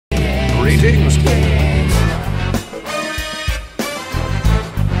Greetings.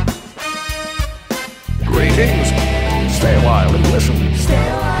 Greetings. Stay a while and listen. Stay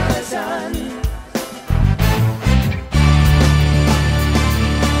a while, son.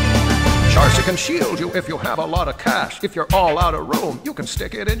 Charcy can shield you if you have a lot of cash. If you're all out of room, you can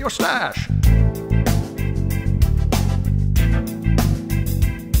stick it in your stash.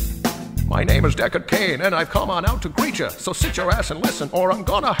 My name is Deckard Cain, and I've come on out to greet ya. So sit your ass and listen, or I'm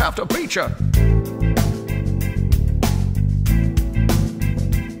gonna have to beat ya.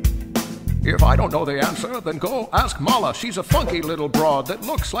 If I don't know the answer, then go ask Mala. She's a funky little broad that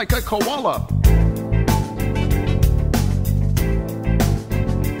looks like a koala.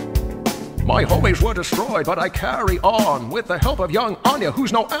 My homies were destroyed, but I carry on with the help of young Anya,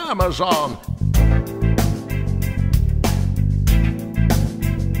 who's no Amazon.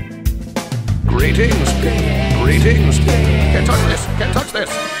 Greetings, greetings. Can't touch this, can't touch this.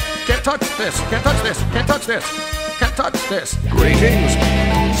 Can't touch this, can't touch this, can't touch this. Can't touch this. Greetings.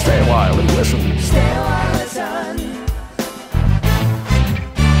 Stay a while and listen. Stay a while, son.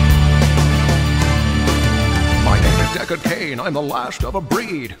 My name is Deckard Cain, I'm the last of a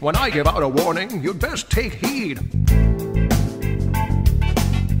breed. When I give out a warning, you'd best take heed.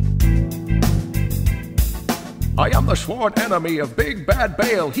 I am the sworn enemy of Big Bad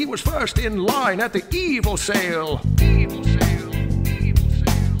Bale. He was first in line at the evil sale. Evil sale, evil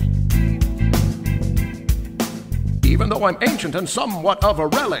sale. Even though I'm ancient and somewhat of a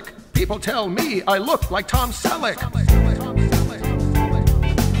relic, people tell me I look like Tom Selleck.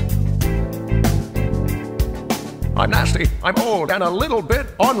 I'm nasty, I'm old, and a little bit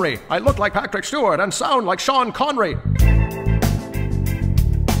ornery. I look like Patrick Stewart and sound like Sean Connery.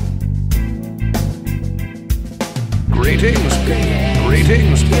 Greetings,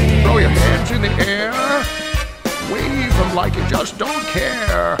 greetings. Throw your hands in the air. Wave them like you just don't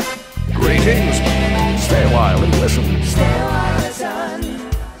care. Greetings. Stay a while and listen. Stay a while, son.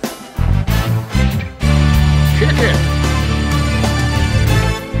 Kick it.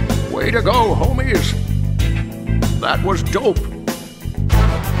 Way to go, homies. That was dope.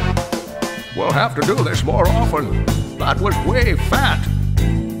 We'll have to do this more often. That was way fat.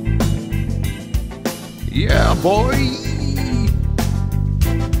 Yeah, boy.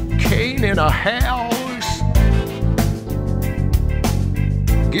 Cain in a house.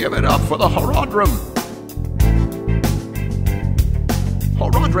 Give it up for the Horodrim.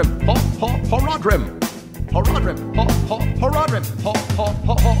 Horodrim. Horodrim. Horodrim. Horodrim.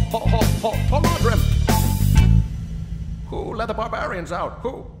 Horodrim. Who let the barbarians out?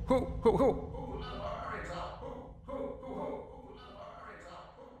 Who?